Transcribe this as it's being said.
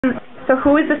So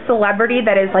who is the celebrity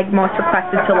that is like most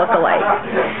requested to look alike?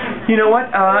 You know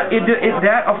what?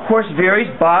 That of course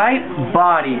varies by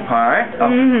body part.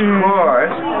 Of course,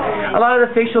 a lot of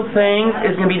the facial things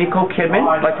is going to be Nicole Kidman.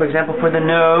 Like for example, for the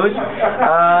nose,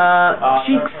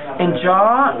 cheeks and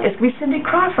jaw, it's going to be Cindy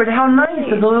Crawford. How nice!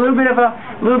 There's a little bit of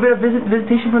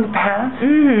visitation from the past.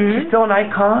 She's still an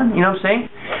icon. You know what I'm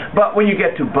saying? But when you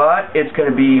get to butt, it's going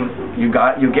to be you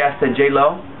guessed it,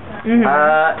 J-Lo.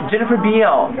 Jennifer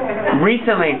Beal.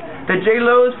 Recently, the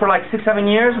J-Lo's for like 6-7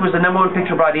 years was the #1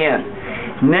 picture brought in.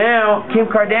 Now, Kim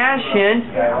Kardashian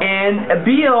and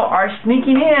Beal are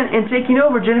sneaking in and taking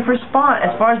over Jennifer's spot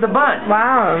as far as the butt.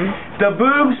 Wow. The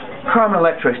boobs, Carmen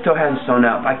Electra still hasn't sewn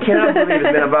up. I cannot believe it's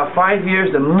been about 5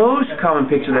 years. The most common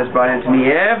picture that's brought in to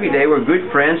me every day, we're good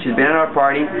friends, she's been at our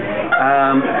party,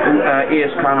 is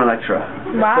Carmen Electra.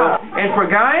 Wow. So, and for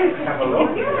guys,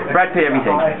 Brad Pitt,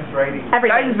 everything. Guys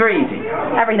is very easy.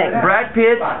 Everything. Brad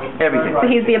Pitt, everything. So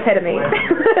he's the epitome.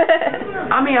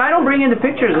 I mean, I don't bring in the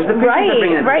pictures. It's the pictures that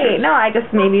bring in the pictures. No, I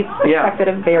just maybe expected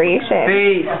a variation.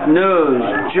 Face,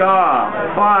 nose,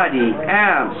 jaw, body,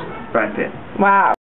 abs, Brad Pitt. Wow.